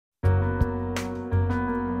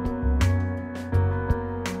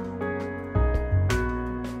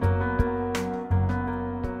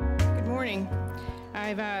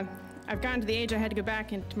I've gotten to the age I had to go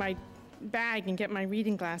back into my bag and get my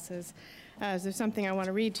reading glasses. There's something I want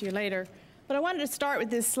to read to you later. But I wanted to start with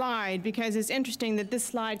this slide because it's interesting that this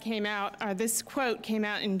slide came out, or this quote came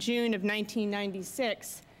out in June of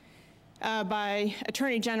 1996 by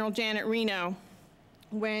Attorney General Janet Reno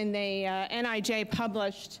when the NIJ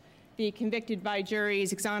published the convicted by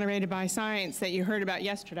juries, exonerated by science that you heard about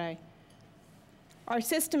yesterday. Our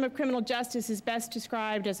system of criminal justice is best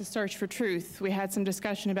described as a search for truth. We had some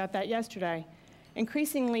discussion about that yesterday.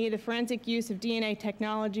 Increasingly, the forensic use of DNA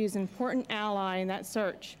technology is an important ally in that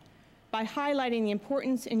search. By highlighting the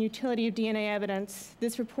importance and utility of DNA evidence,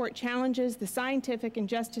 this report challenges the scientific and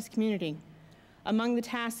justice community. Among the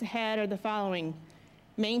tasks ahead are the following: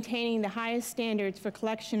 maintaining the highest standards for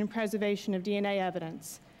collection and preservation of DNA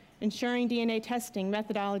evidence, ensuring DNA testing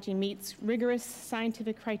methodology meets rigorous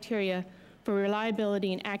scientific criteria for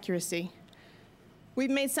reliability and accuracy. We've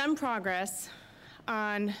made some progress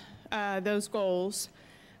on those goals,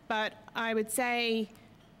 but I would say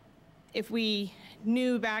if we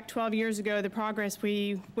knew back 12 years ago the progress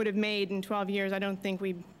we would have made in 12 years, I don't think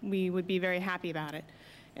we would be very happy about it.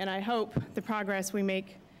 And I hope the progress we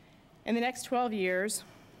make in the next 12 years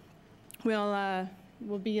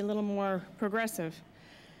will be a little more progressive.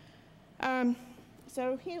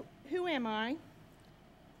 So who am I,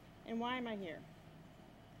 and why am I here?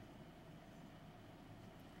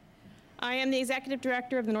 I am the Executive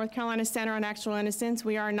Director of the North Carolina Center on Actual Innocence.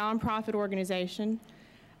 We are a nonprofit organization.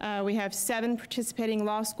 We have 7 participating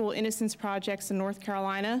law school innocence projects in North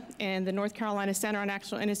Carolina, and the North Carolina Center on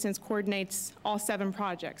Actual Innocence coordinates all 7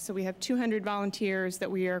 projects. So we have 200 volunteers that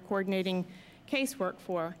we are coordinating casework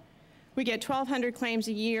for. We get 1,200 claims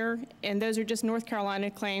a year, and those are just North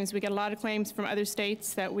Carolina claims. We get a lot of claims from other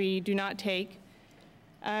states that we do not take.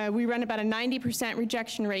 We run about a 90%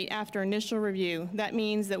 rejection rate after initial review. That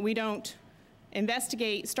means that we don't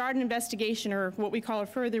start an investigation or what we call a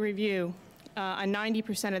further review on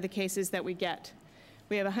 90% of the cases that we get.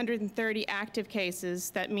 We have 130 active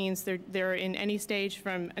cases. That means they're in any stage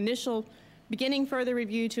from initial beginning further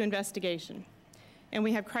review to investigation. And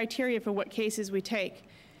we have criteria for what cases we take.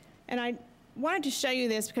 And I wanted to show you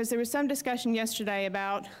this because there was some discussion yesterday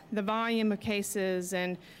about the volume of cases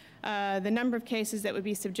and the number of cases that would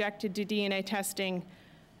be subjected to DNA testing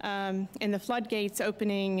and the floodgates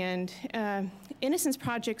opening. And innocence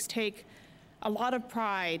projects take a lot of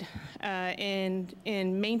pride in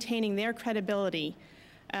maintaining their credibility.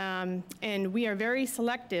 And we are very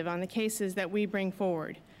selective on the cases that we bring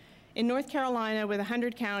forward. In North Carolina, with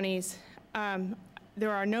 100 counties,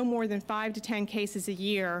 there are no more than 5 to 10 cases a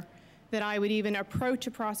year that I would even approach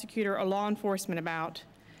a prosecutor or law enforcement about.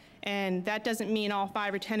 And that doesn't mean all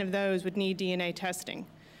 5 or 10 of those would need DNA testing.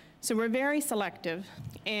 So we're very selective.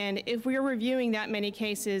 And if we're reviewing that many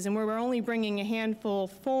cases and we're only bringing a handful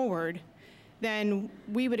forward, then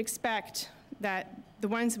we would expect that the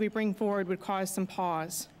ones that we bring forward would cause some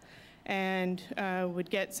pause and would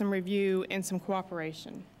get some review and some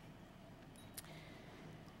cooperation.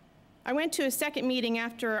 I went to a second meeting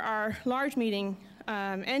after our large meeting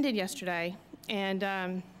ended yesterday,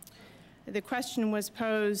 and the question was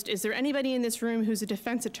posed, is there anybody in this room who's a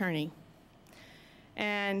defense attorney?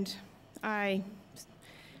 And I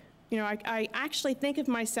actually think of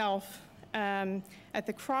myself at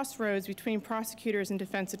the crossroads between prosecutors and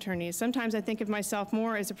defense attorneys. Sometimes I think of myself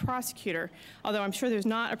more as a prosecutor, although I'm sure there's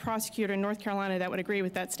not a prosecutor in North Carolina that would agree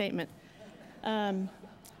with that statement. In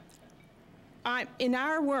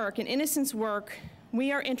our work, in innocence work,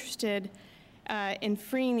 we are interested in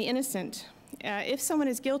freeing the innocent. If someone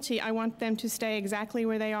is guilty, I want them to stay exactly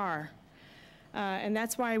where they are. And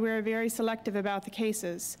that's why we're very selective about the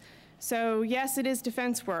cases. So yes, it is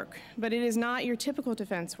defense work, but it is not your typical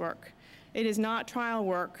defense work. It is not trial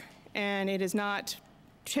work, and it is not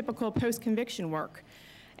typical post-conviction work.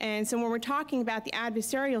 And so when we're talking about the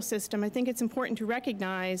adversarial system, I think it's important to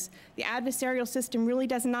recognize the adversarial system really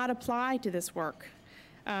does not apply to this work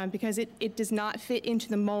because it does not fit into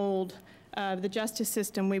the mold of the justice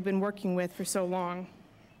system we've been working with for so long.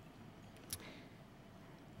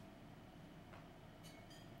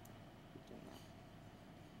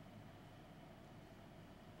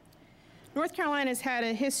 North Carolina's had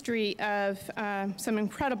a history of some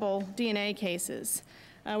incredible DNA cases.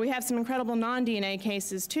 We have some incredible non-DNA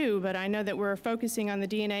cases too, but I know that we're focusing on the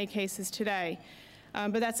DNA cases today.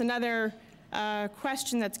 But that's another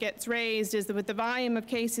question that gets raised, is that with the volume of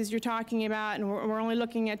cases you're talking about, and we're only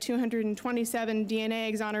looking at 227 DNA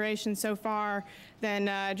exonerations so far,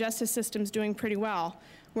 then justice system's doing pretty well.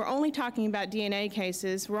 We're only talking about DNA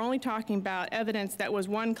cases. We're only talking about evidence that was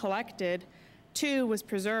 1, collected, 2, was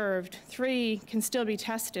preserved, 3, can still be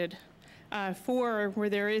tested, for where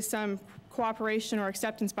there is some cooperation or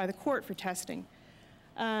acceptance by the court for testing.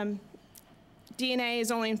 DNA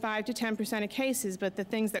is only in 5 to 10% of cases, but the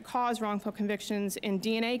things that cause wrongful convictions in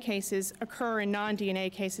DNA cases occur in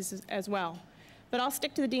non-DNA cases as well. But I'll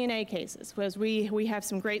stick to the DNA cases, because we have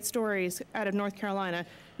some great stories out of North Carolina.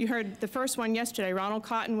 You heard the first one yesterday. Ronald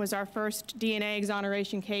Cotton was our first DNA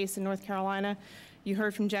exoneration case in North Carolina. You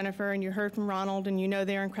heard from Jennifer and you heard from Ronald, and you know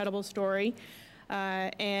their incredible story.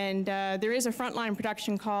 There is a frontline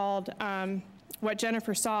production called What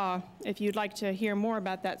Jennifer Saw. If you'd like to hear more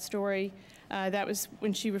about that story, that was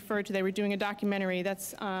when she referred to, they were doing a documentary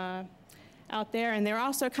that's out there. And they're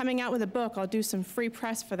also coming out with a book. I'll do some free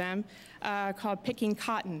press for them called Picking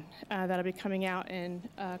Cotton. That'll be coming out in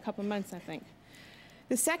a couple months, I think.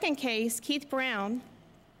 The second case, Keith Brown,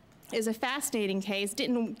 is a fascinating case.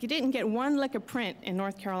 Didn't get one lick of print in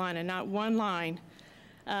North Carolina, not one line.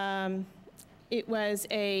 It was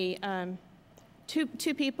a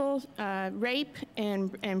two people, rape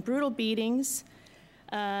and brutal beatings.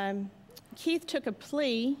 Keith took a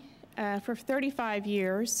plea for 35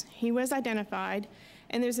 years. He was identified,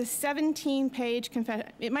 and there's a 17-page confession.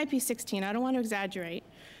 It might be 16, I don't want to exaggerate.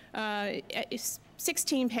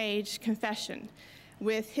 16-page confession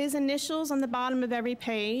with his initials on the bottom of every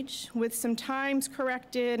page, with some times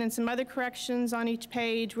corrected and some other corrections on each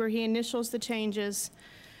page where he initials the changes.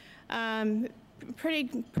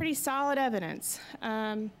 Pretty solid evidence.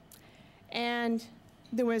 And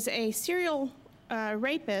there was a serial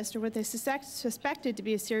rapist, or what they suspected to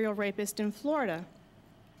be a serial rapist in Florida.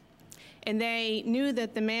 And they knew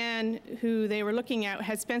that the man who they were looking at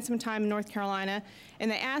had spent some time in North Carolina, and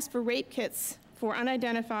they asked for rape kits for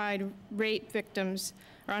unidentified rape victims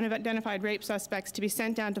or unidentified rape suspects to be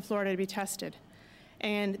sent down to Florida to be tested.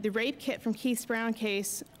 And the rape kit from Keith Brown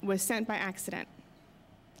case was sent by accident.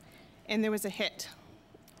 And there was a hit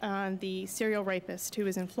on the serial rapist who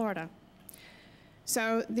was in Florida.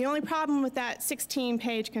 So the only problem with that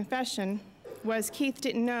 16-page confession was Keith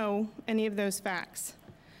didn't know any of those facts.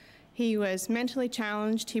 He was mentally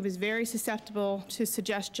challenged, he was very susceptible to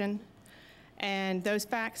suggestion, and those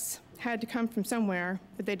facts had to come from somewhere,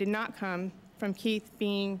 but they did not come from Keith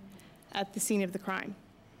being at the scene of the crime.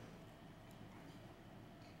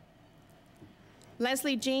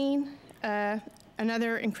 Leslie Jean,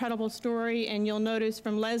 another incredible story, and you'll notice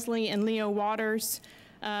from Leslie and Leo Waters'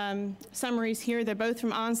 summaries here, they're both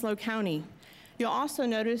from Onslow County. You'll also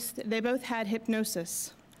notice that they both had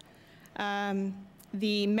hypnosis.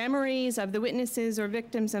 The memories of the witnesses or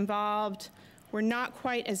victims involved were not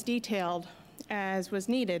quite as detailed as was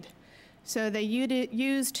needed. So they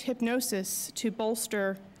used hypnosis to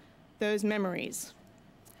bolster those memories.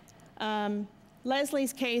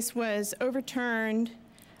 Leslie's case was overturned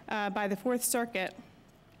by the Fourth Circuit,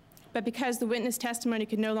 but because the witness testimony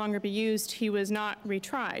could no longer be used, he was not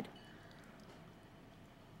retried.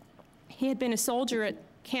 He had been a soldier at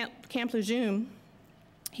Camp Lejeune.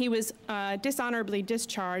 He was dishonorably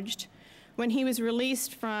discharged. When he was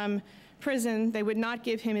released from prison, they would not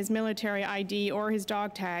give him his military ID or his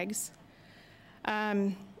dog tags.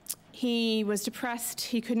 He was depressed.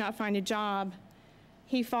 He could not find a job.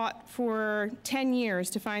 He fought for 10 years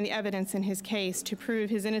to find the evidence in his case to prove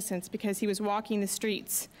his innocence because he was walking the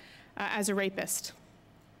streets as a rapist.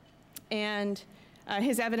 And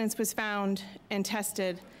his evidence was found and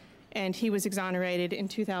tested, and he was exonerated in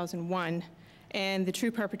 2001, and the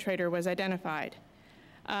true perpetrator was identified.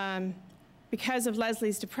 Because of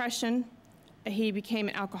Leslie's depression, he became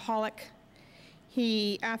an alcoholic.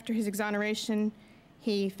 After his exoneration,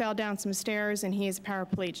 he fell down some stairs and he is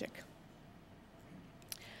paraplegic.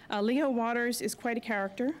 Leo Waters is quite a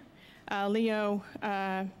character. Leo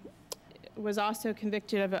was also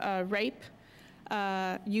convicted of rape.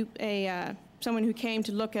 Someone who came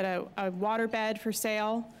to look at a waterbed for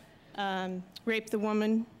sale raped the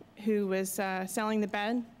woman who was selling the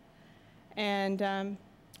bed. And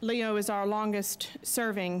Leo is our longest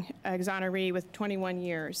serving exoneree with 21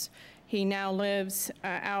 years. He now lives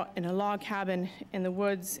out in a log cabin in the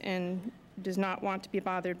woods and does not want to be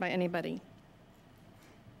bothered by anybody.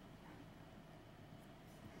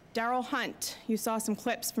 Darrell Hunt, you saw some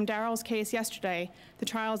clips from Darrell's case yesterday. The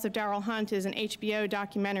Trials of Darrell Hunt is an HBO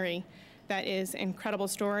documentary that is an incredible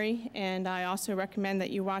story, and I also recommend that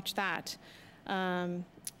you watch that.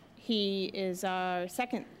 He is our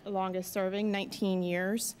second longest serving, 19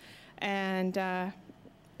 years. And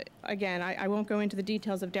again, I won't go into the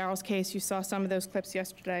details of Darrell's case. You saw some of those clips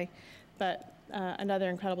yesterday, but another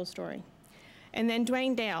incredible story. And then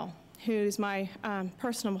Dwayne Dale, who's my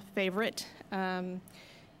personal favorite.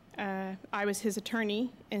 I was his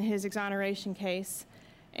attorney in his exoneration case,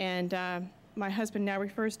 and my husband now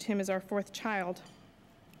refers to him as our fourth child.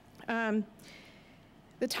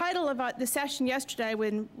 The title of the session yesterday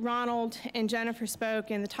when Ronald and Jennifer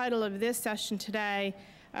spoke, and the title of this session today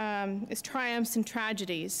is Triumphs and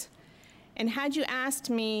Tragedies. And had you asked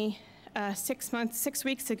me 6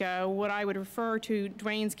 weeks ago what I would refer to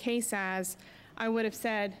Dwayne's case as, I would have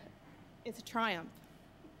said it's a triumph.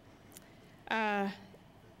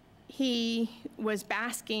 He was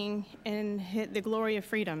basking in the glory of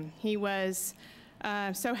freedom. He was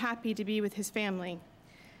so happy to be with his family.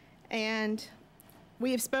 And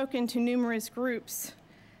we have spoken to numerous groups,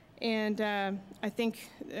 and I think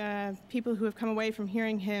people who have come away from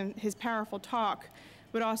hearing his powerful talk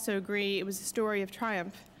would also agree it was a story of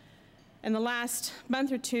triumph. In the last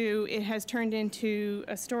month or two, it has turned into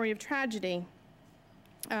a story of tragedy.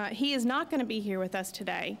 He is not going to be here with us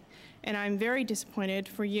today, and I'm very disappointed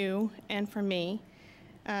for you and for me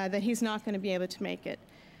that he's not going to be able to make it.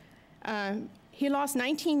 He lost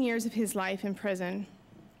 19 years of his life in prison,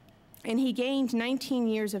 and he gained 19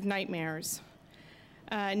 years of nightmares,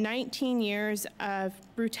 19 years of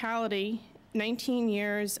brutality, 19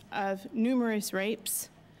 years of numerous rapes,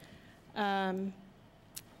 19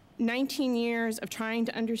 years of trying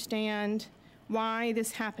to understand why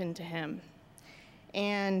this happened to him.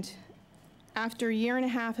 And after a year and a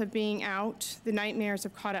half of being out, the nightmares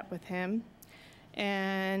have caught up with him,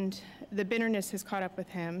 and the bitterness has caught up with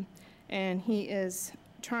him, and he is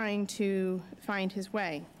trying to find his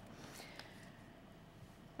way.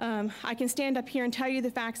 I can stand up here and tell you the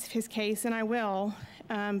facts of his case, and I will,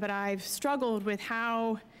 but I've struggled with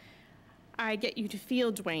how I get you to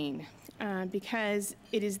feel Dwayne, because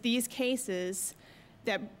it is these cases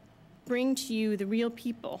that bring to you the real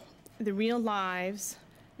people, the real lives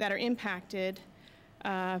that are impacted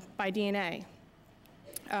by DNA.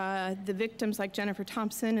 The victims like Jennifer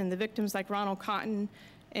Thompson and the victims like Ronald Cotton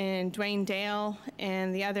and Dwayne Dale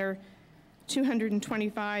and the other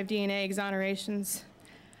 225 DNA exonerations,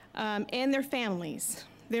 and their families,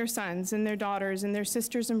 their sons and their daughters and their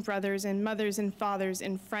sisters and brothers and mothers and fathers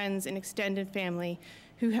and friends and extended family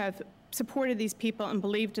who have supported these people and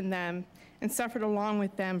believed in them and suffered along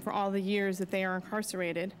with them for all the years that they are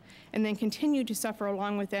incarcerated, and then continue to suffer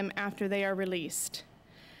along with them after they are released.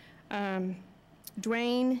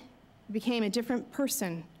 Dwayne became a different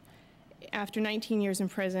person after 19 years in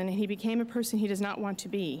prison, and he became a person he does not want to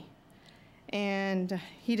be. And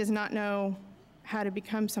he does not know how to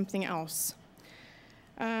become something else.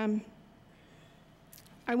 I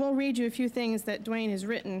will read you a few things that Dwayne has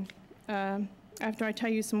written after I tell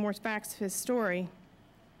you some more facts of his story.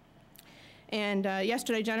 And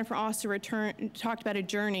yesterday, Jennifer also talked about her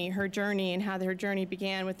journey, and how her journey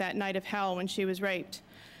began with that night of hell when she was raped.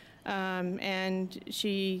 And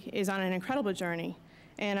she is on an incredible journey.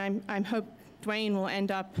 And I hope Dwayne will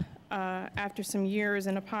end up, after some years,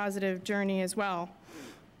 in a positive journey as well.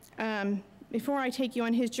 Before I take you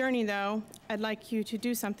on his journey, though, I'd like you to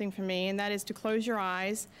do something for me, and that is to close your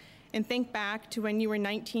eyes and think back to when you were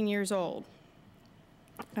 19 years old.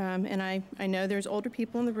 And I know there's older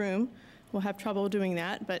people in the room who will have trouble doing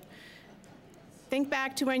that, but think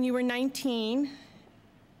back to when you were 19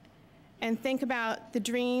 and think about the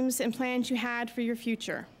dreams and plans you had for your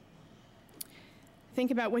future.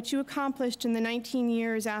 Think about what you accomplished in the 19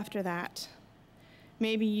 years after that.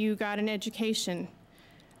 Maybe you got an education,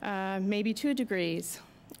 maybe 2 degrees.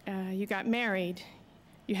 You got married,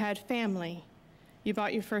 you had family, you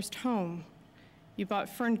bought your first home, you bought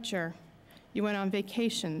furniture, you went on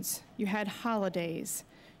vacations, you had holidays,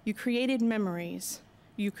 you created memories,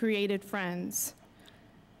 you created friends.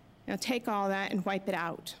 Now take all that and wipe it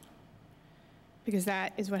out, because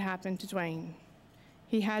that is what happened to Dwayne.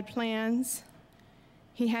 He had plans,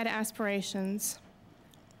 he had aspirations,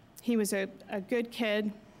 he was a good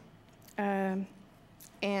kid,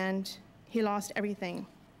 and he lost everything.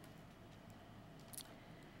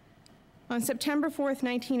 On September 4th,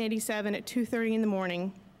 1987, at 2:30 in the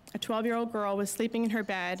morning, a 12-year-old girl was sleeping in her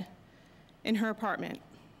bed in her apartment.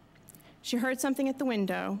 She heard something at the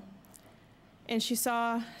window, and she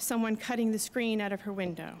saw someone cutting the screen out of her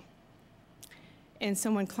window, and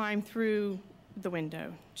someone climbed through the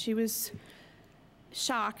window. She was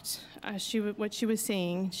shocked what she was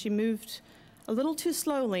seeing. She moved a little too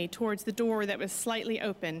slowly towards the door that was slightly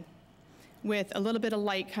open, with a little bit of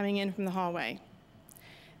light coming in from the hallway.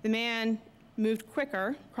 The man moved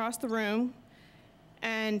quicker across the room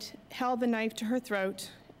and held the knife to her throat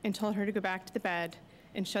and told her to go back to the bed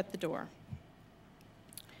and shut the door.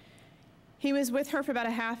 He was with her for about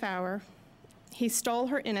a half hour. He stole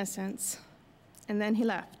her innocence, and then he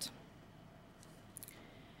left.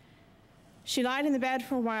 She lied in the bed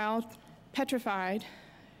for a while, petrified,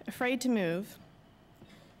 afraid to move.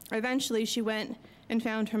 Eventually, she went and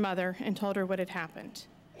found her mother and told her what had happened.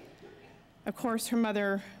 Of course, her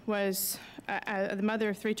mother was the mother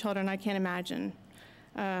of 3 children. I can't imagine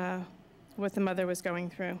what the mother was going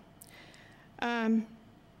through. The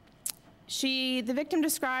victim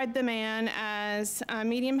described the man as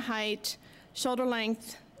medium height, shoulder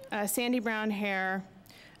length, sandy brown hair,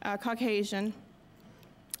 Caucasian,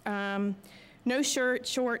 no shirt,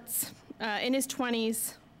 shorts, in his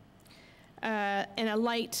 20s, and a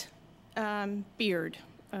light beard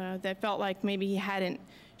that felt like maybe he hadn't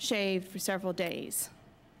shaved for several days.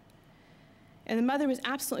 And the mother was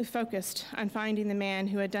absolutely focused on finding the man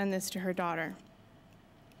who had done this to her daughter.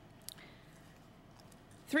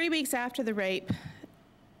 3 weeks after the rape,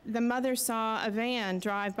 the mother saw a van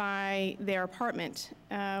drive by their apartment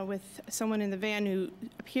with someone in the van who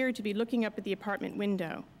appeared to be looking up at the apartment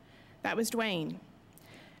window. That was Dwayne.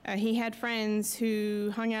 He had friends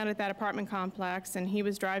who hung out at that apartment complex, and he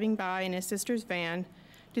was driving by in his sister's van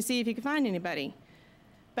to see if he could find anybody.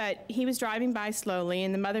 But he was driving by slowly,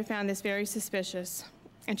 and the mother found this very suspicious.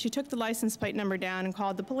 And she took the license plate number down and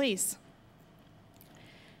called the police.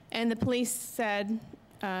 And the police said,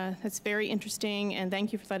 that's very interesting, and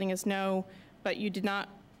thank you for letting us know, but you did not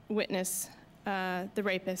witness the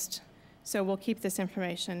rapist, so we'll keep this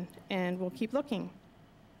information, and we'll keep looking.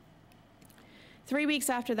 3 weeks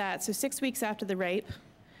after that, so 6 weeks after the rape,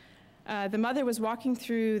 the mother was walking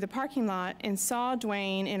through the parking lot and saw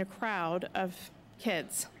Dwayne in a crowd of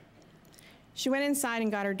kids. She went inside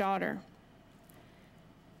and got her daughter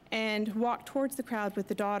and walked towards the crowd with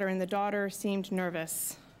the daughter, and the daughter seemed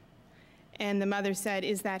nervous. And the mother said,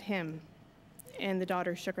 "Is that him?" And the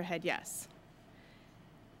daughter shook her head, yes.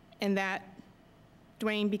 And that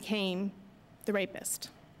Dwayne became the rapist.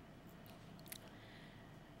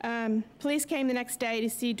 Police came the next day to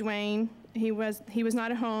see Dwayne. He was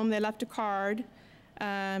not at home. They left a card.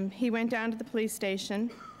 He went down to the police station,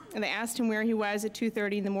 and they asked him where he was at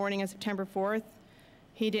 2:30 in the morning on September 4th.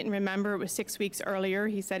 He didn't remember. It was 6 weeks earlier.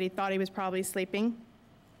 He said he thought he was probably sleeping.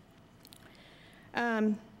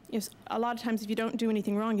 A lot of times if you don't do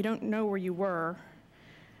anything wrong, you don't know where you were.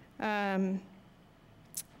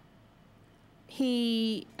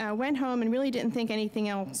 He went home and really didn't think anything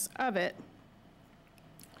else of it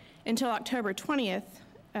until October 20th,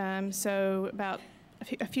 so about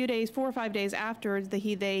a few days, 4 or 5 days after,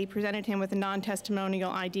 they presented him with a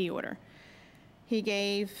non-testimonial ID order. He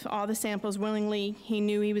gave all the samples willingly. He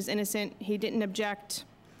knew he was innocent. He didn't object.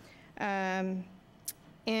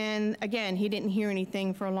 And again, he didn't hear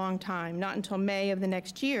anything for a long time, not until May of the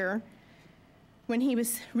next year, when he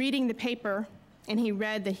was reading the paper and he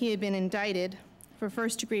read that he had been indicted for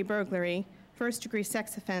first-degree burglary, first-degree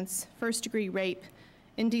sex offense, first-degree rape,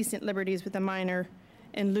 indecent liberties with a minor,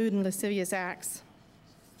 and lewd and lascivious acts.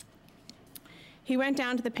 He went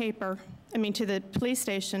down to to the police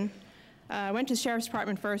station, went to the sheriff's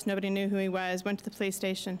department first. Nobody knew who he was. Went to the police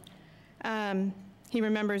station. He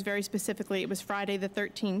remembers very specifically it was Friday the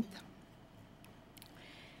 13th.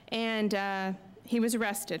 And he was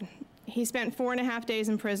arrested. He spent 4.5 days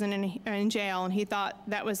in prison and in jail, and he thought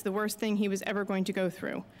that was the worst thing he was ever going to go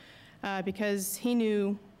through because he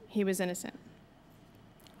knew he was innocent.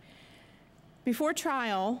 Before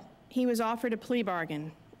trial, he was offered a plea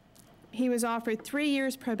bargain. He was offered 3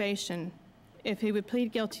 years probation if he would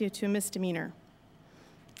plead guilty to a misdemeanor.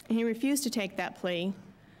 He refused to take that plea,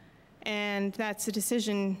 and that's a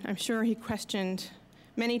decision I'm sure he questioned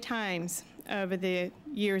many times over the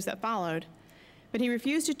years that followed. But he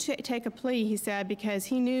refused to take a plea, he said, because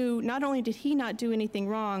he knew not only did he not do anything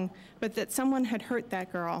wrong, but that someone had hurt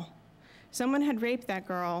that girl. Someone had raped that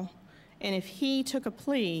girl, and if he took a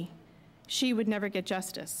plea, she would never get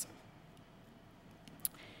justice.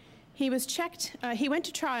 He was he went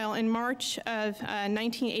to trial in March of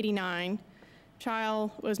 1989.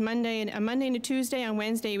 Trial was a Monday and a Tuesday. On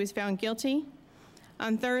Wednesday, he was found guilty.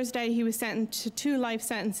 On Thursday, he was sentenced to 2 life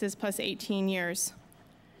sentences plus 18 years.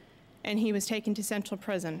 And he was taken to Central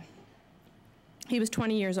Prison. He was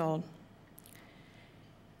 20 years old.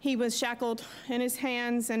 He was shackled in his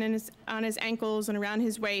hands and on his ankles and around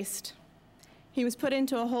his waist. He was put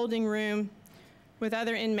into a holding room with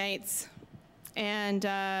other inmates, and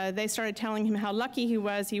they started telling him how lucky he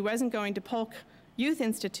wasn't going to Polk Youth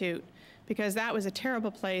Institute, because that was a terrible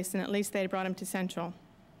place, and at least they brought him to Central.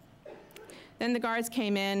 Then the guards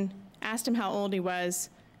came in, asked him how old he was.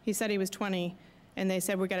 He said he was 20, and they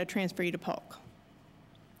said, "We've got to transfer you to Polk."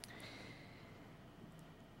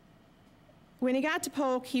 When he got to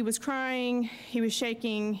Polk, he was crying, he was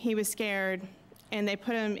shaking, he was scared, and they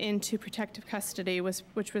put him into protective custody,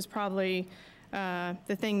 which was probably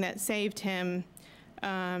the thing that saved him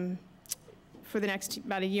for the next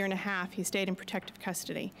about a year and a half. He stayed in protective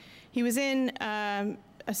custody. He was in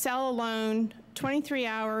a cell alone 23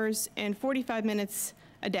 hours and 45 minutes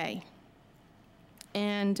a day.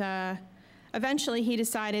 And eventually he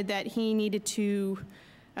decided that he needed to,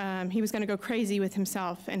 he was going to go crazy with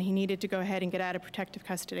himself, and he needed to go ahead and get out of protective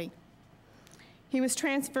custody. He was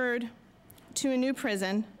transferred to a new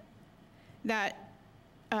prison that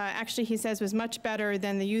actually, he says, was much better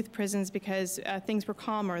than the youth prisons because things were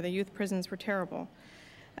calmer. The youth prisons were terrible.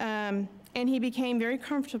 And he became very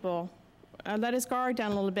comfortable, let his guard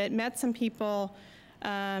down a little bit, met some people,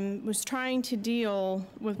 was trying to deal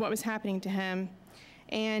with what was happening to him,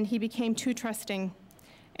 and he became too trusting,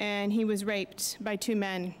 and he was raped by 2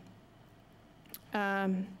 men.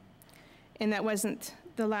 And that wasn't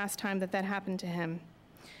the last time that that happened to him.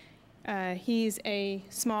 He's a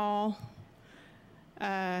small,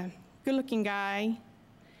 good-looking guy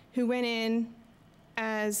who went in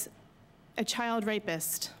as a child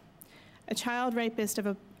rapist of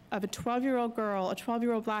a 12-year-old girl, a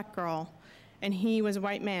 12-year-old black girl, and he was a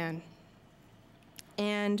white man.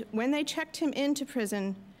 And when they checked him into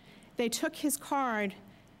prison, they took his card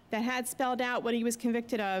that had spelled out what he was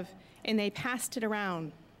convicted of, and they passed it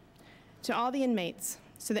around to all the inmates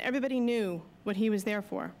so that everybody knew what he was there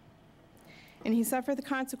for. And he suffered the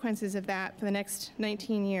consequences of that for the next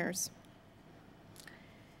 19 years.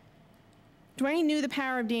 Dwayne knew the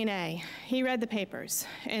power of DNA. He read the papers.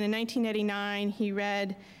 And in 1989, he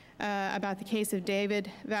read about the case of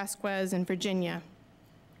David Vasquez in Virginia.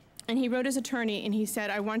 And he wrote his attorney, and he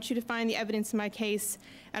said, I want you to find the evidence in my case,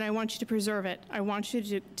 and I want you to preserve it. I want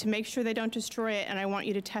you to make sure they don't destroy it, and I want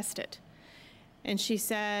you to test it. And she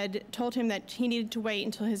said, told him that he needed to wait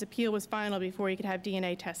until his appeal was final before he could have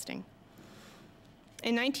DNA testing.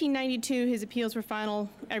 In 1992, his appeals were final.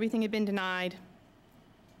 Everything had been denied.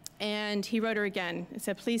 And he wrote her again and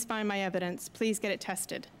said, please find my evidence. Please get it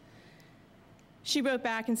tested. She wrote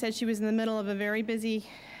back and said she was in the middle of a very busy,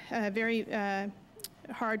 very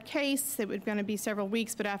hard case. It was going to be several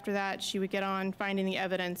weeks, but after that, she would get on finding the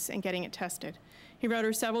evidence and getting it tested. He wrote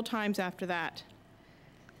her several times after that.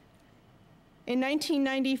 In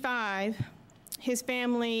 1995, his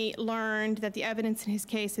family learned that the evidence in his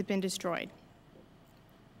case had been destroyed.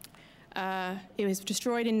 It was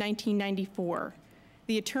destroyed in 1994.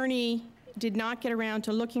 The attorney did not get around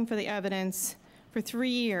to looking for the evidence for 3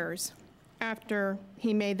 years after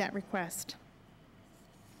he made that request.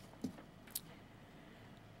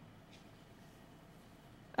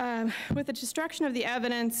 With the destruction of the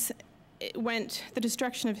evidence, it went the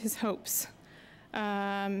destruction of his hopes.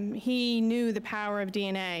 He knew the power of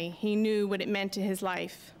DNA. He knew what it meant to his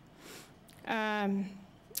life. And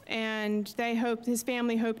they hoped, his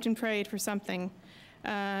family hoped and prayed for something.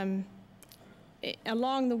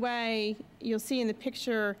 Along the way, you'll see in the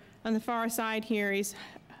picture on the far side here, he's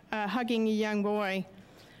hugging a young boy.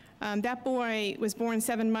 That boy was born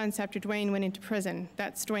 7 months after Dwayne went into prison.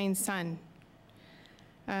 That's Dwayne's son.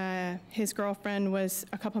 His girlfriend was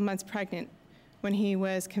a couple months pregnant when he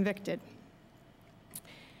was convicted.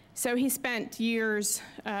 So he spent years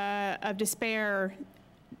of despair,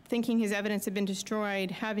 thinking his evidence had been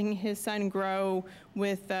destroyed, having his son grow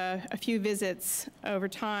with a few visits over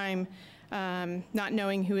time, not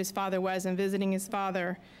knowing who his father was, and visiting his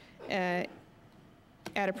father at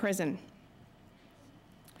a prison.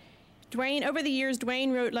 Dwayne, over the years,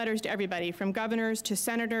 Dwayne wrote letters to everybody, from governors to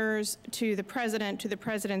senators to the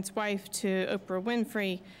president's wife, to Oprah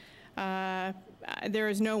Winfrey. There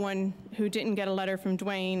is no one who didn't get a letter from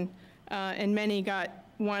Dwayne, and many got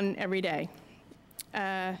one every day.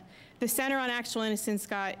 The Center on Actual Innocence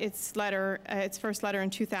got its first letter in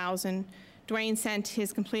 2000. Dwayne sent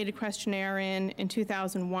his completed questionnaire in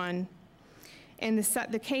 2001. And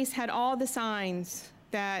the case had all the signs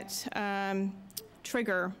that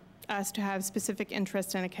trigger us to have specific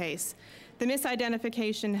interest in a case. The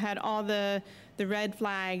misidentification had all the red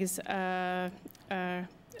flags of a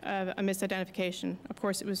misidentification. Of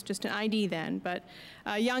course, it was just an ID then, but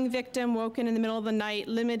a young victim woken in the middle of the night,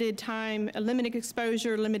 limited time, limited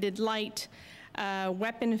exposure, limited light,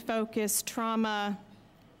 weapon focus, trauma,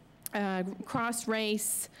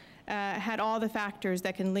 cross-race, had all the factors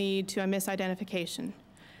that can lead to a misidentification.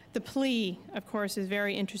 The plea, of course, is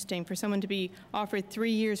very interesting for someone to be offered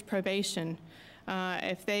 3 years probation.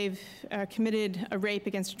 If they've committed a rape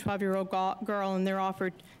against a 12-year-old girl and they're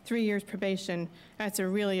offered 3 years probation, that's a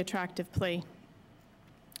really attractive plea.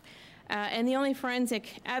 And the only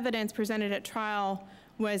forensic evidence presented at trial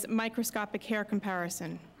was microscopic hair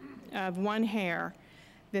comparison of one hair.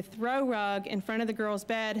 The throw rug in front of the girl's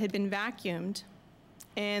bed had been vacuumed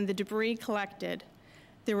and the debris collected.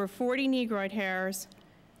 There were 40 Negroid hairs,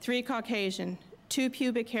 3 Caucasian, 2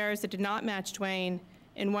 pubic hairs that did not match Dwayne,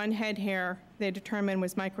 and 1 head hair they determined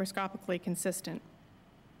was microscopically consistent.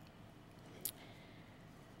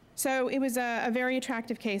 So it was a very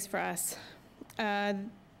attractive case for us.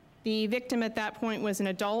 The victim at that point was an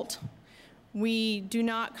adult. We do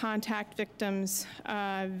not contact victims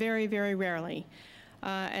very, very rarely.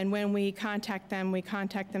 And when we contact them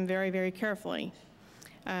very, very carefully.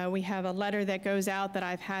 We have a letter that goes out that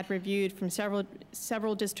I've had reviewed from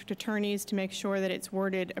several district attorneys to make sure that it's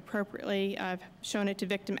worded appropriately. I've shown it to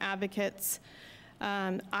victim advocates.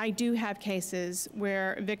 I do have cases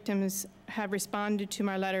where victims have responded to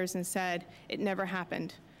my letters and said, it never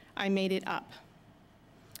happened. I made it up.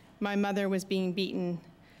 My mother was being beaten.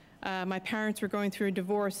 My parents were going through a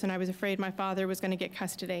divorce and I was afraid my father was going to get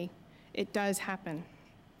custody. It does happen.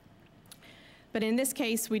 But in this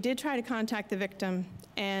case, we did try to contact the victim,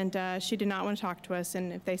 and she did not want to talk to us,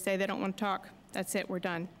 and if they say they don't want to talk, that's it, we're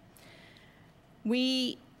done.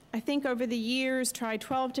 We, I think over the years, tried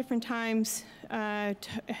 12 different times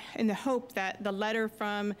in the hope that the letter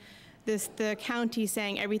from the county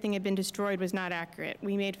saying everything had been destroyed was not accurate.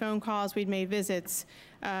 We made phone calls, we'd made visits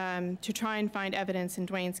to try and find evidence in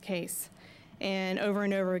Dwayne's case. And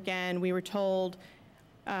over again, we were told,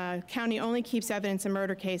 county only keeps evidence in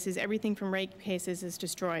murder cases. Everything from rape cases is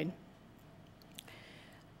destroyed.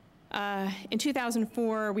 In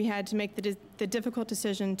 2004, we had to make the difficult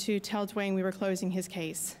decision to tell Dwayne we were closing his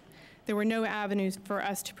case. There were no avenues for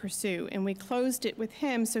us to pursue, and we closed it with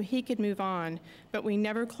him so he could move on, but we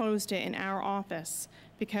never closed it in our office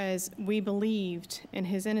because we believed in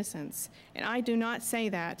his innocence. And I do not say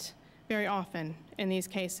that very often in these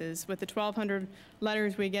cases. With the 1,200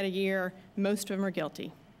 letters we get a year, most of them are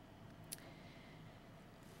guilty.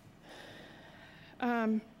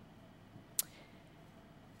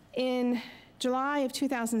 In July of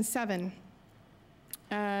 2007,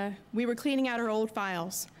 we were cleaning out our old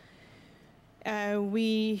files.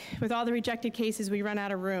 With all the rejected cases, we run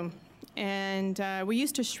out of room. And we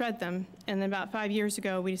used to shred them, and then about 5 years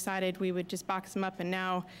ago, we decided we would just box them up, and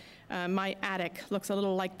now my attic looks a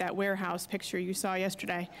little like that warehouse picture you saw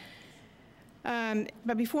yesterday.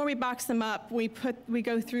 But before we box them up, we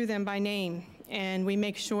go through them by name, and we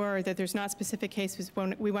make sure that there's not specific cases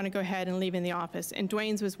we want to go ahead and leave in the office. And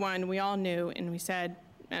Dwayne's was one we all knew, and we said,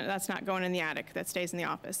 that's not going in the attic, that stays in the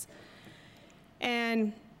office.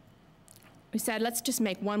 And we said, let's just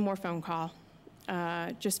make one more phone call,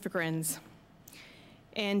 just for grins.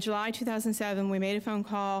 In July 2007, we made a phone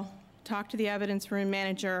call, talked to the evidence room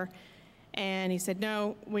manager, and he said,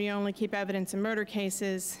 no, we only keep evidence in murder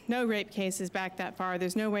cases, no rape cases back that far,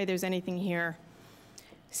 there's no way there's anything here.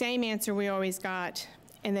 Same answer we always got.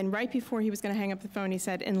 And then right before he was going to hang up the phone, he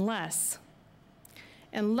said, unless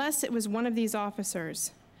it was one of these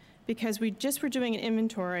officers, because we just were doing an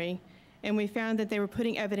inventory and we found that they were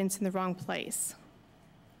putting evidence in the wrong place.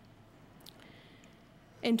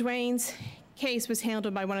 And Dwayne's case was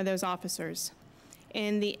handled by one of those officers.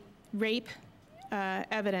 And the rape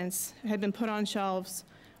evidence had been put on shelves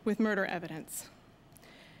with murder evidence.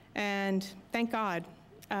 And thank God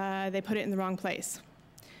they put it in the wrong place.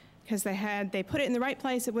 Because they put it in the right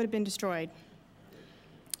place, it would have been destroyed.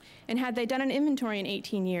 And had they done an inventory in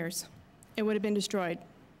 18 years, it would have been destroyed.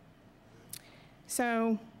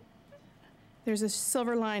 So there's a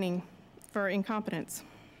silver lining for incompetence.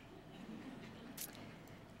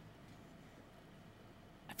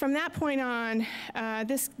 From that point on,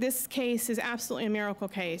 this case is absolutely a miracle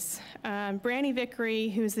case. Brandy Vickery,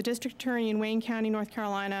 who is the district attorney in Wayne County, North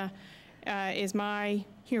Carolina, is my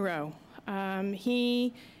hero.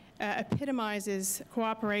 He epitomizes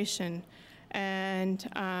cooperation,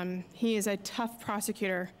 and he is a tough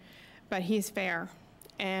prosecutor, but he's fair.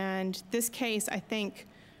 And this case, I think,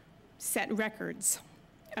 set records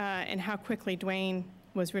in how quickly Dwayne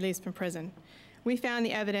was released from prison. We found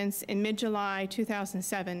the evidence in mid-July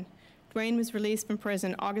 2007. Dwayne was released from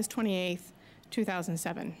prison August 28th,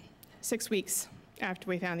 2007, 6 weeks after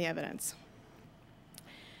we found the evidence.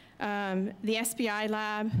 The SBI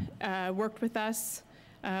lab worked with us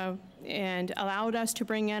and allowed us to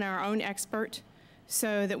bring in our own expert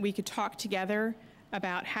so that we could talk together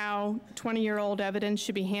about how 20-year-old evidence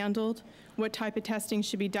should be handled, what type of testing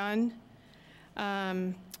should be done.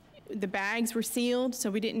 The bags were sealed, so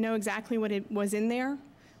we didn't know exactly what it was in there.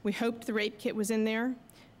 We hoped the rape kit was in there.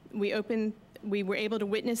 We were able to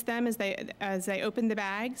witness them as they opened the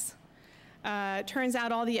bags. Turns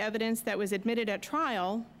out all the evidence that was admitted at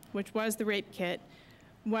trial, which was the rape kit,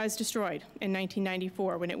 was destroyed in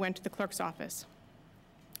 1994 when it went to the clerk's office.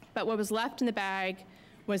 But what was left in the bag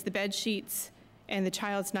was the bed sheets and the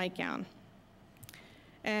child's nightgown.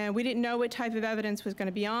 And we didn't know what type of evidence was going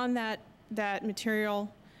to be on that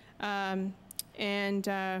material, and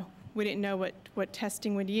we didn't know what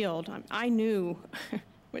testing would yield. I knew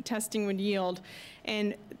what testing would yield,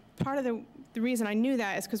 and part of the reason I knew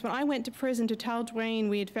that is because when I went to prison to tell Dwayne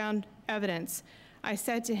we had found evidence, I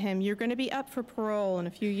said to him, "You're going to be up for parole in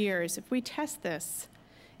a few years. If we test this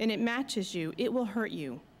and it matches you, it will hurt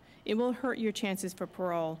you. It will hurt your chances for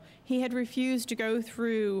parole." He had refused to go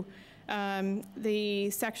through the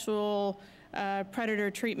sexual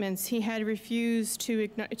predator treatments. He had refused to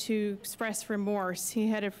express remorse. He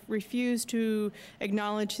had refused to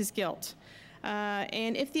acknowledge his guilt.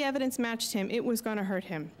 And if the evidence matched him, it was going to hurt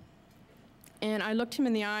him. And I looked him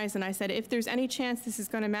in the eyes and I said, "If there's any chance this is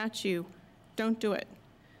going to match you, don't do it.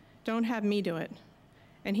 Don't have me do it."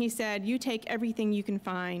 And he said, "You take everything you can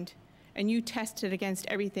find and you test it against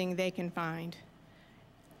everything they can find.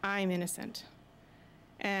 I'm innocent."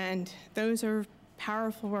 And those are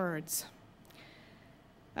powerful words.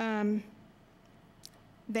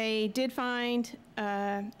 They did find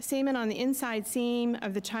semen on the inside seam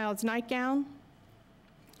of the child's nightgown.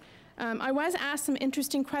 I was asked some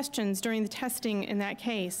interesting questions during the testing in that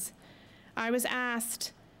case. I was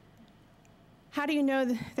asked, "How do you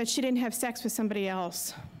know that she didn't have sex with somebody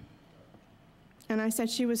else?" And I said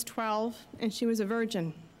she was 12 and she was a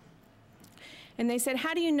virgin. And they said,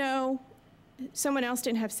 "How do you know someone else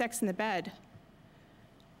didn't have sex in the bed?"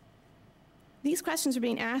 These questions are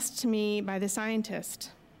being asked to me by the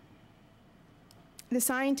scientist. The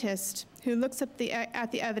scientist who looks at the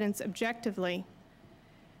evidence objectively,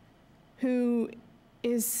 who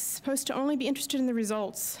is supposed to only be interested in the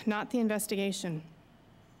results, not the investigation.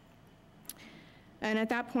 And at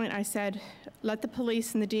that point I said, "Let the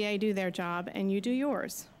police and the DA do their job and you do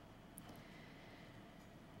yours."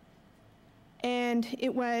 And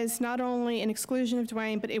it was not only an exclusion of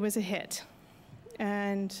Dwayne, but it was a hit.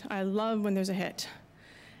 And I love when there's a hit.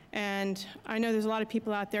 And I know there's a lot of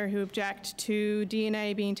people out there who object to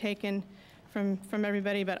DNA being taken from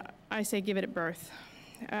everybody, but I say give it at birth.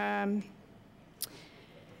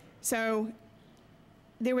 So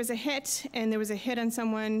there was a hit, and there was a hit on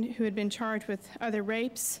someone who had been charged with other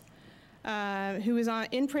rapes, who was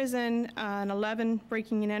in prison on 11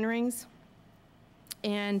 breaking and enterings.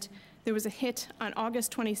 And there was a hit on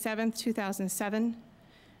August 27th, 2007.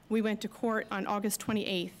 We went to court on August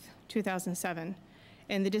 28th, 2007.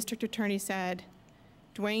 And the district attorney said,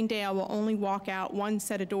 "Dwayne Dale will only walk out one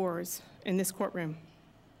set of doors in this courtroom.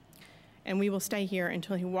 And we will stay here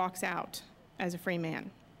until he walks out as a free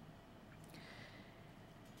man."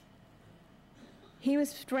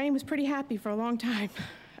 Dwayne was pretty happy for a long time,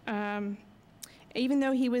 even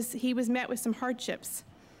though he was met with some hardships.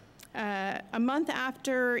 A month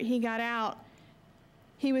after he got out,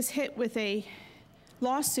 he was hit with a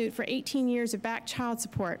lawsuit for 18 years of back child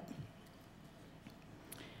support.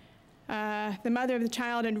 The mother of the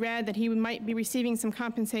child had read that he might be receiving some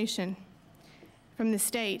compensation from the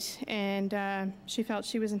state, and she felt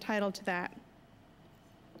she was entitled to that.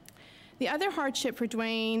 The other hardship for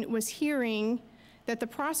Dwayne was hearing that the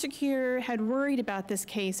prosecutor had worried about this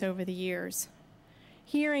case over the years.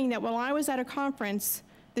 Hearing that while I was at a conference,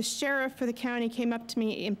 the sheriff for the county came up to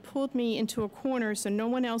me and pulled me into a corner so no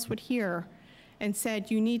one else would hear and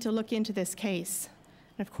said, "You need to look into this case."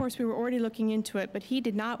 And of course, we were already looking into it, but he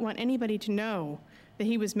did not want anybody to know that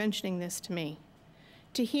he was mentioning this to me.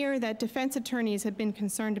 To hear that defense attorneys had been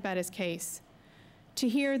concerned about his case. To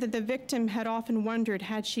hear that the victim had often wondered,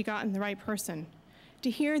 had she gotten the right person? To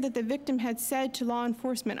hear that the victim had said to law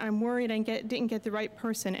enforcement, "I'm worried I didn't get the right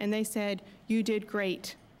person," and they said, "You did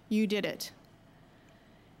great. You did it."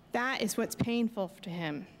 That is what's painful to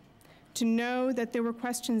him, to know that there were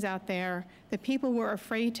questions out there that people were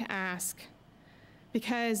afraid to ask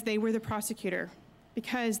because they were the prosecutor,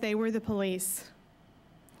 because they were the police.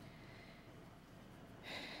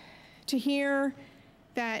 To hear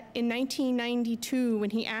that in 1992, when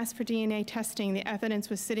he asked for DNA testing, the evidence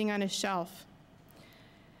was sitting on his shelf.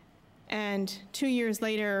 And 2 years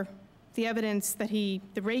later, the evidence that the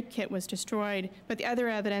rape kit was destroyed, but the other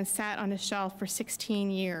evidence sat on his shelf for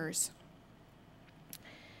 16 years.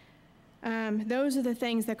 Those are the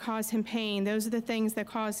things that cause him pain. Those are the things that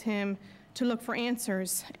cause him to look for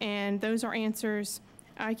answers, and those are answers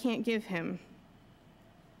I can't give him.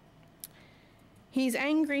 He's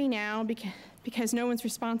angry now because no one's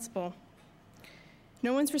responsible.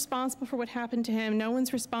 No one's responsible for what happened to him. No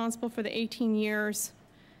one's responsible for the 18 years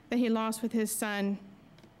that he lost with his son.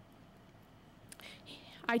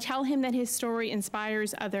 I tell him that his story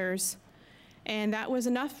inspires others, and that was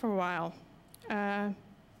enough for a while,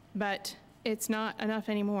 but it's not enough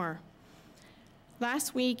anymore.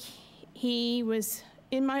 Last week, he was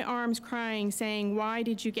in my arms crying, saying, "Why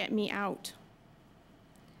did you get me out?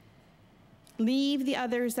 Leave the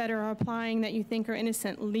others that are applying that you think are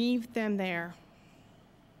innocent. Leave them there."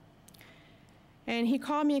 And he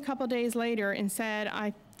called me a couple days later and said,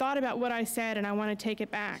 "I thought about what I said and I want to take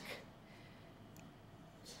it back."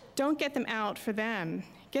 Don't get them out for them.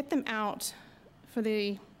 Get them out for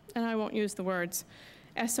the, and I won't use the words,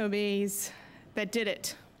 SOBs that did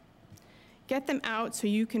it. Get them out so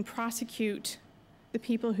you can prosecute the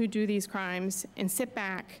people who do these crimes and sit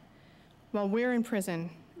back while we're in prison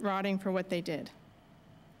rotting for what they did.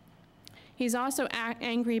 He's also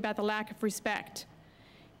angry about the lack of respect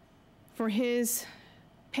for his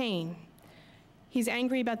pain. He's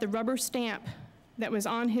angry about the rubber stamp that was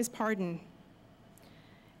on his pardon.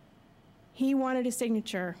 He wanted a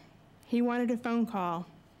signature. He wanted a phone call.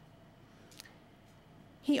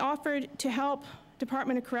 He offered to help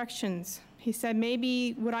Department of Corrections. He said,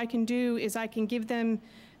 maybe what I can do is I can give them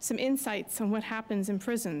some insights on what happens in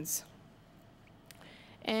prisons.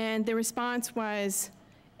 And the response was,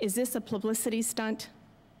 is this a publicity stunt?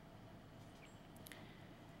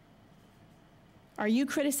 Are you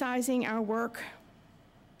criticizing our work?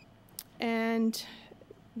 And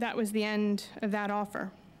that was the end of that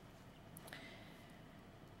offer.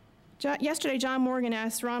 Yesterday, John Morgan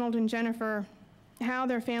asked Ronald and Jennifer how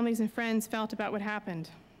their families and friends felt about what happened.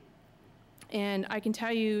 And I can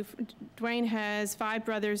tell you, Dwayne has 5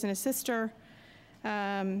 brothers and a sister,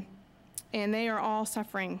 and they are all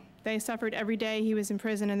suffering. They suffered every day he was in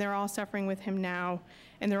prison, and they're all suffering with him now,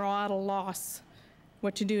 and they're all at a loss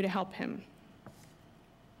what to do to help him.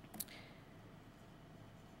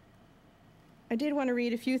 I did want to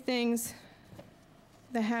read a few things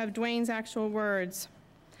that have Dwayne's actual words.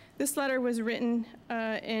 This letter was written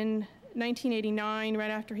in 1989,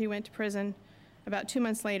 right after he went to prison, about 2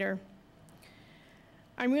 months later.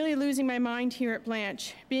 "I'm really losing my mind here at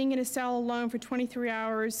Blanche. Being in a cell alone for 23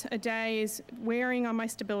 hours a day is wearing on my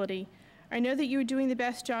stability. I know that you are doing the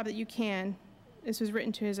best job that you can." This was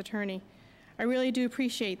written to his attorney. "I really do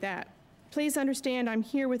appreciate that. Please understand I'm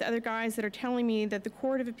here with other guys that are telling me that the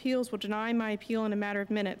Court of Appeals will deny my appeal in a matter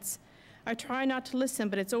of minutes. I try not to listen,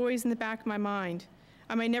 but it's always in the back of my mind.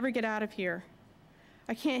 I may never get out of here.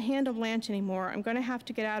 I can't handle Blanche anymore. I'm going to have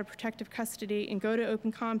to get out of protective custody and go to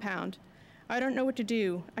open compound. I don't know what to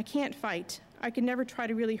do. I can't fight. I could never try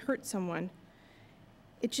to really hurt someone.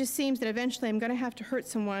 It just seems that eventually I'm going to have to hurt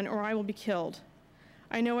someone or I will be killed.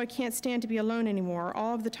 I know I can't stand to be alone anymore.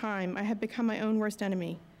 All of the time, I have become my own worst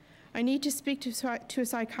enemy. I need to speak to a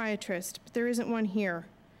psychiatrist, but there isn't one here.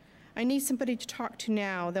 I need somebody to talk to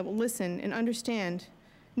now that will listen and understand.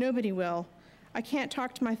 Nobody will. I can't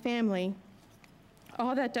talk to my family.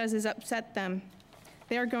 All that does is upset them.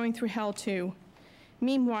 They are going through hell too.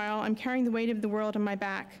 Meanwhile, I'm carrying the weight of the world on my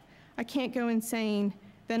back. I can't go insane.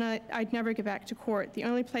 Then I'd never get back to court. The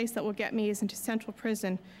only place that will get me is into central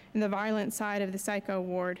prison in the violent side of the psycho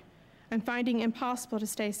ward. I'm finding it impossible to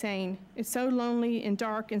stay sane. It's so lonely and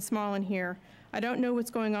dark and small in here. I don't know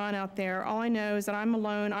what's going on out there. All I know is that I'm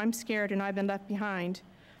alone, I'm scared, and I've been left behind.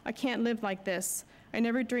 I can't live like this. I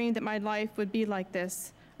never dreamed that my life would be like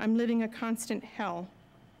this. I'm living a constant hell.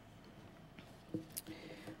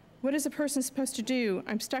 What is a person supposed to do?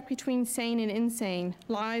 I'm stuck between sane and insane,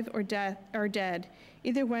 live or dead.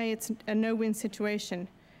 Either way, it's a no-win situation.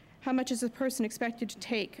 How much is a person expected to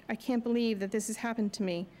take? I can't believe that this has happened to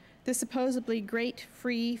me. This supposedly great,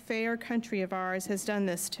 free, fair country of ours has done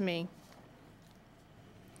this to me.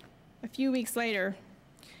 A few weeks later,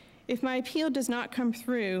 if my appeal does not come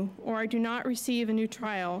through or I do not receive a new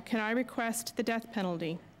trial, can I request the death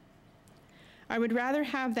penalty? I would rather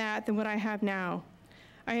have that than what I have now.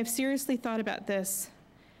 I have seriously thought about this.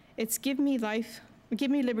 It's give me life,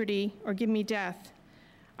 give me liberty, or give me death.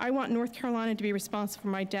 I want North Carolina to be responsible for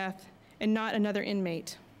my death and not another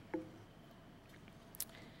inmate.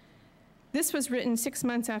 This was written 6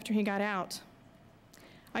 months after he got out.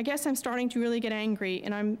 I guess I'm starting to really get angry,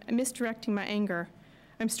 and I'm misdirecting my anger.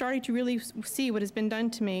 I'm starting to really see what has been done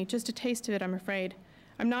to me, just a taste of it, I'm afraid.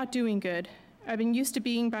 I'm not doing good. I've been used to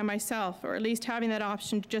being by myself, or at least having that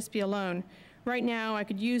option to just be alone. Right now, I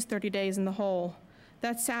could use 30 days in the hole.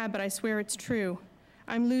 That's sad, but I swear it's true.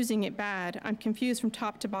 I'm losing it bad. I'm confused from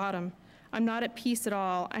top to bottom. I'm not at peace at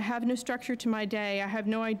all. I have no structure to my day. I have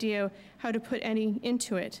no idea how to put any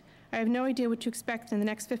into it. I have no idea what to expect in the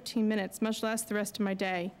next 15 minutes, much less the rest of my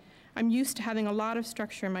day. I'm used to having a lot of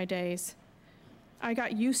structure in my days. I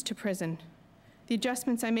got used to prison. The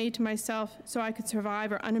adjustments I made to myself so I could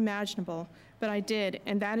survive are unimaginable, but I did,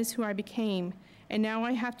 and that is who I became. And now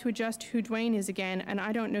I have to adjust to who Dwayne is again, and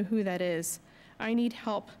I don't know who that is. I need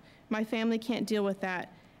help. My family can't deal with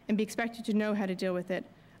that, and be expected to know how to deal with it.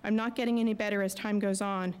 I'm not getting any better as time goes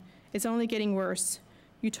on. It's only getting worse.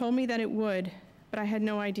 You told me that it would, but I had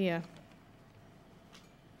no idea.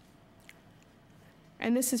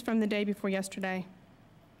 And this is from the day before yesterday.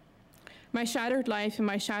 My shattered life and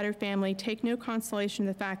my shattered family take no consolation in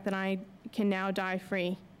the fact that I can now die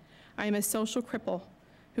free. I am a social cripple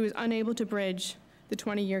who is unable to bridge the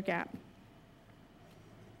 20-year gap.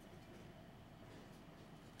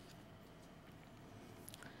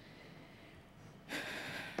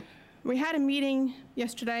 We had a meeting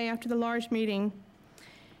yesterday after the large meeting,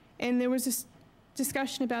 and there was this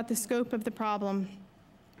discussion about the scope of the problem.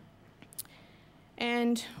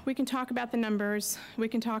 And we can talk about the numbers. We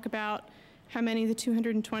can talk about how many the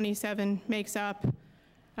 227 makes up.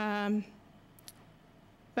 But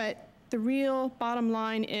the real bottom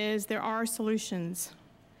line is there are solutions.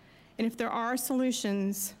 And if there are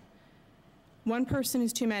solutions, one person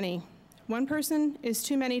is too many. One person is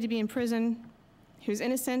too many to be in prison who's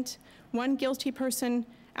innocent. One guilty person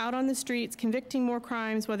out on the streets convicting more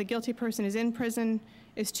crimes while the guilty person is in prison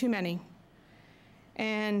is too many.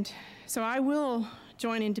 And so I will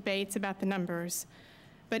join in debates about the numbers,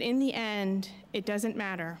 but in the end, it doesn't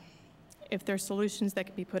matter if there are solutions that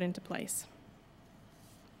can be put into place.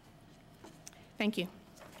 Thank you.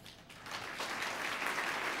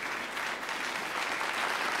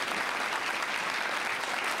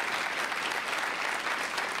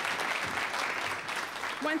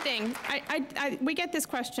 One thing, we get this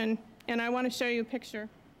question, and I want to show you a picture.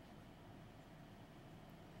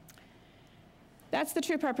 That's the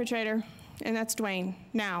true perpetrator, and that's Dwayne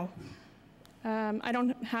now. I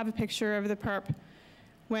don't have a picture of the perp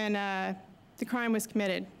when the crime was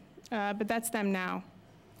committed, but that's them now.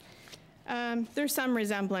 There's some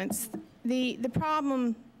resemblance. The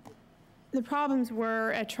problems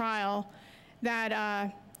were at trial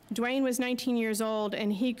that Dwayne was 19 years old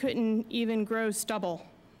and he couldn't even grow stubble.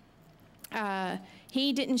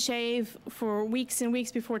 He didn't shave for weeks and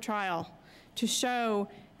weeks before trial to show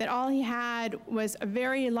that all he had was a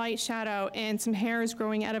very light shadow and some hairs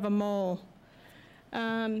growing out of a mole.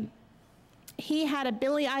 He had a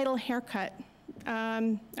Billy Idol haircut.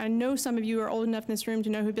 I know some of you are old enough in this room to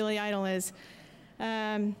know who Billy Idol is.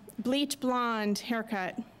 Bleach blonde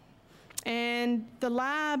haircut. And the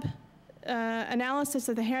lab analysis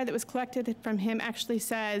of the hair that was collected from him actually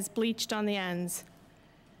says bleached on the ends.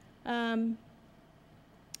 I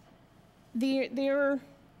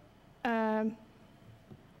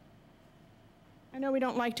know we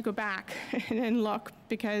don't like to go back and look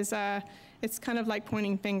because it's kind of like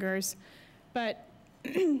pointing fingers, but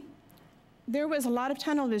there was a lot of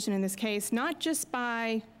tunnel vision in this case, not just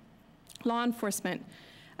by law enforcement.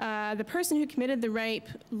 The person who committed the rape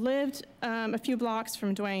lived a few blocks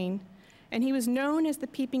from Dwayne, and he was known as the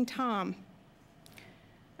Peeping Tom.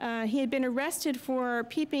 He had been arrested for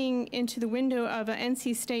peeping into the window of an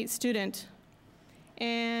NC State student,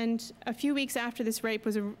 and a few weeks after this rape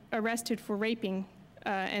was arrested for raping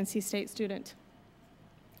an NC State student.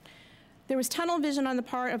 There was tunnel vision on the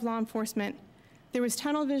part of law enforcement. There was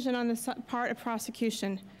tunnel vision on the part of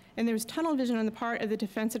prosecution, and there was tunnel vision on the part of the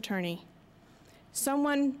defense attorney.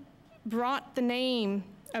 Someone brought the name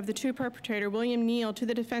of the true perpetrator, William Neal, to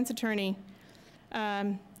the defense attorney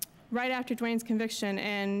right after Dwayne's conviction,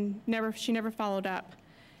 and she never followed up.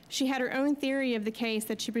 She had her own theory of the case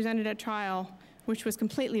that she presented at trial, which was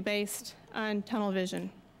completely based on tunnel vision.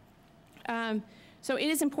 So it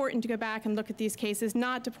is important to go back and look at these cases,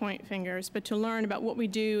 not to point fingers, but to learn about what we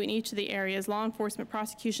do in each of the areas, law enforcement,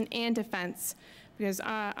 prosecution, and defense, because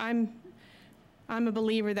I'm a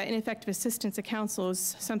believer that ineffective assistance of counsel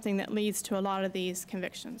is something that leads to a lot of these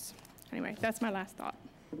convictions. Anyway, that's my last thought.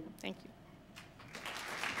 Thank you.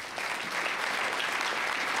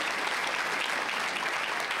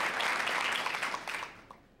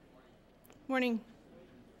 Morning.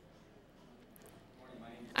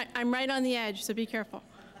 I'm right on the edge, so be careful.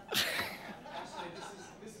 Actually,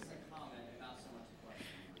 this is a comment and not so much a question.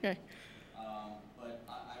 Okay. But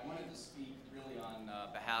I wanted to speak really on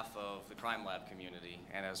behalf of the crime lab community,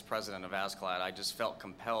 and as president of ASCLD, I just felt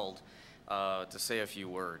compelled to say a few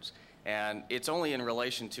words. And it's only in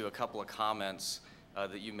relation to a couple of comments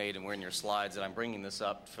that you made and were in your slides that I'm bringing this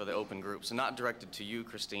up for the open group. So not directed to you,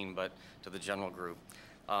 Christine, but to the general group.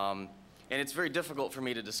 And it's very difficult for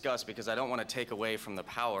me to discuss because I don't want to take away from the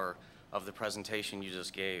power of the presentation you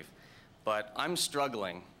just gave. But I'm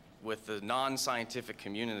struggling with the non-scientific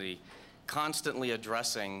community constantly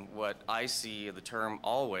addressing what I see the term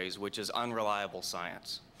always, which is unreliable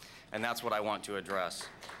science. And that's what I want to address.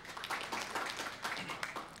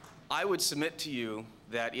 I would submit to you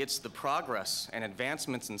that it's the progress and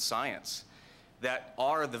advancements in science that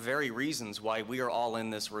are the very reasons why we are all in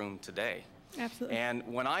this room today. Absolutely. And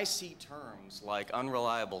when I see terms like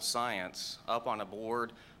unreliable science up on a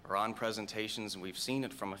board or on presentations, and we've seen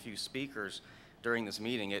it from a few speakers during this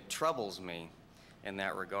meeting, it troubles me in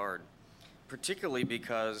that regard, particularly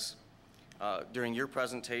because during your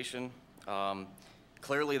presentation,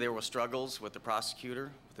 clearly there were struggles with the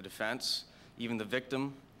prosecutor, with the defense, even the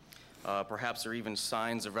victim. Perhaps there are even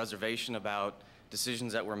signs of reservation about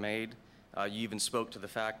decisions that were made. You even spoke to the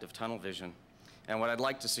fact of tunnel vision. And what I'd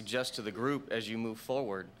like to suggest to the group as you move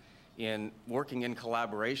forward in working in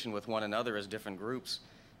collaboration with one another as different groups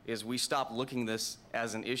is we stop looking this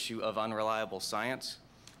as an issue of unreliable science,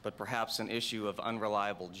 but perhaps an issue of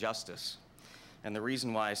unreliable justice. And the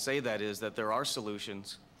reason why I say that is that there are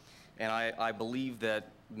solutions, and I believe that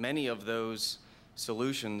many of those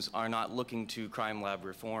solutions are not looking to crime lab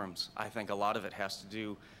reforms. I think a lot of it has to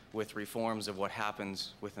do with reforms of what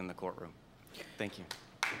happens within the courtroom. Thank you.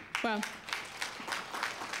 Well,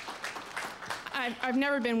 I've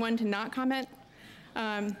never been one to not comment.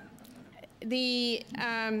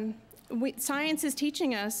 Science is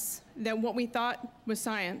teaching us that what we thought was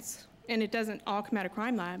science, and it doesn't all come out of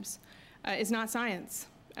crime labs, is not science.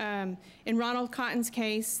 In Ronald Cotton's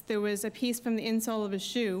case, there was a piece from the insole of his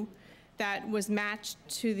shoe that was matched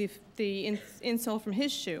to the insole from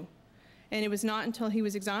his shoe. And it was not until he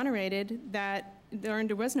was exonerated that there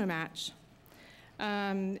was no match.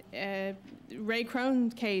 Ray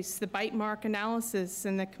Krohn's case, the bite mark analysis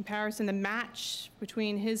and the comparison, the match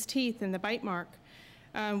between his teeth and the bite mark.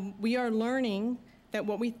 We are learning that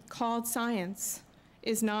what we called science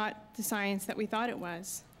is not the science that we thought it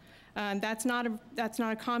was. That's not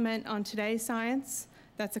a comment on today's science.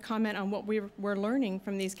 That's a comment on what we're learning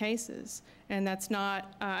from these cases. And that's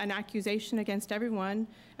not an accusation against everyone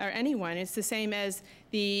or anyone. It's the same as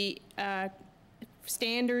the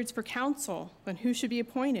standards for counsel and who should be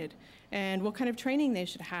appointed and what kind of training they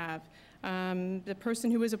should have. The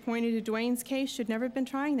person who was appointed to Dwayne's case should never have been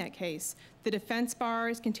trying that case. The defense bar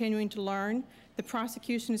is continuing to learn. The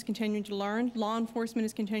prosecution is continuing to learn. Law enforcement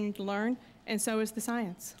is continuing to learn. And so is the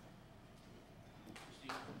science.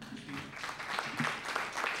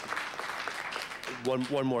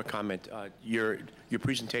 One more comment. Your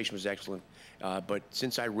presentation was excellent, but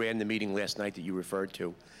since I ran the meeting last night that you referred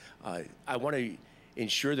to, I want to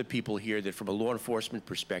ensure the people here that from a law enforcement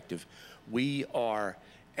perspective, we are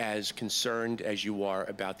as concerned as you are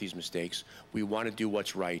about these mistakes. We want to do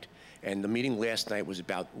what's right. And the meeting last night was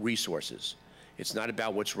about resources. It's not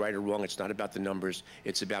about what's right or wrong. It's not about the numbers.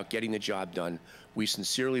 It's about getting the job done. We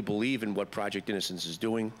sincerely believe in what Project Innocence is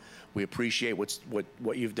doing. We appreciate what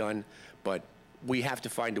you've done, but we have to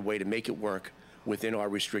find a way to make it work within our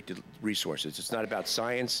restricted resources. It's not about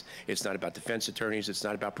science. It's not about defense attorneys. It's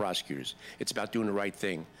not about prosecutors. It's about doing the right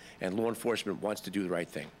thing. And law enforcement wants to do the right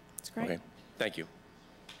thing. That's great. Okay? Thank you.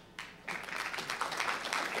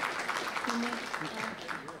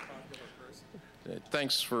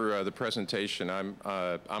 Thanks for the presentation. I'm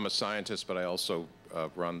a scientist, but I also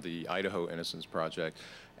run the Idaho Innocence Project.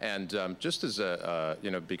 And just as a,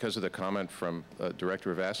 because of the comment from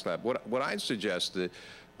Director of ASCLAB, what I'd suggest that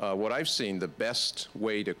what I've seen, the best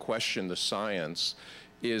way to question the science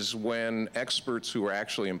is when experts who are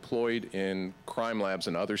actually employed in crime labs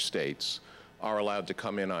in other states are allowed to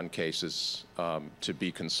come in on cases to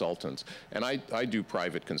be consultants. And I do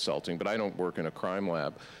private consulting, but I don't work in a crime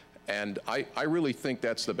lab. And I really think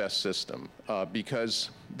that's the best system because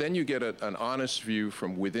then you get an honest view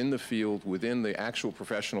from within the field, within the actual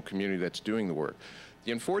professional community that's doing the work.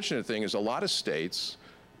 The unfortunate thing is a lot of states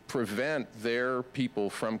prevent their people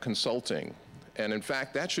from consulting. And in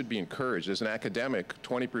fact, that should be encouraged. As an academic,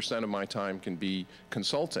 20% of my time can be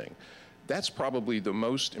consulting. That's probably the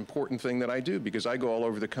most important thing that I do because I go all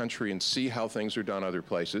over the country and see how things are done other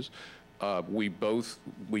places. We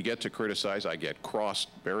get to criticize. I get crossed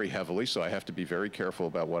very heavily, so I have to be very careful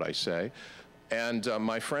about what I say. And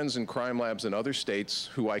my friends in crime labs in other states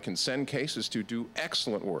who I can send cases to do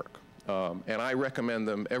excellent work. And I recommend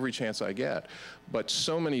them every chance I get. But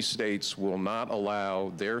so many states will not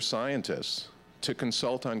allow their scientists to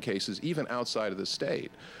consult on cases even outside of the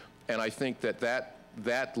state. And I think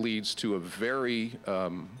that leads to a very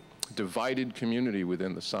divided community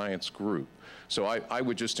within the science group. So I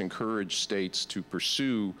would just encourage states to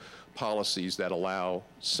pursue policies that allow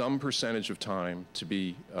some percentage of time to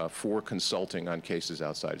be for consulting on cases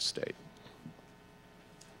outside of state.